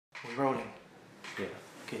We're rolling. Yeah.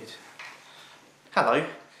 Good. Hello.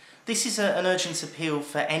 This is an urgent appeal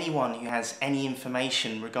for anyone who has any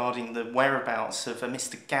information regarding the whereabouts of a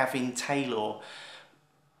Mr. Gavin Taylor.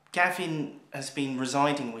 Gavin has been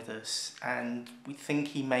residing with us and we think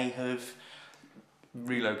he may have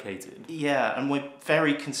relocated. Yeah, and we're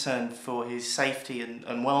very concerned for his safety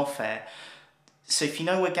and welfare. So if you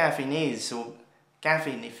know where Gavin is, or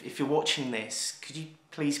Gavin, if you're watching this, could you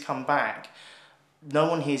please come back? No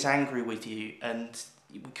one here is angry with you, and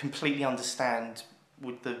we completely understand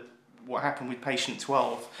with what happened with patient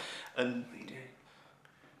 12. And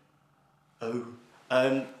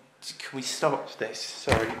can we stop this?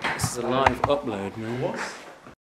 Sorry. This is a live upload, man. What?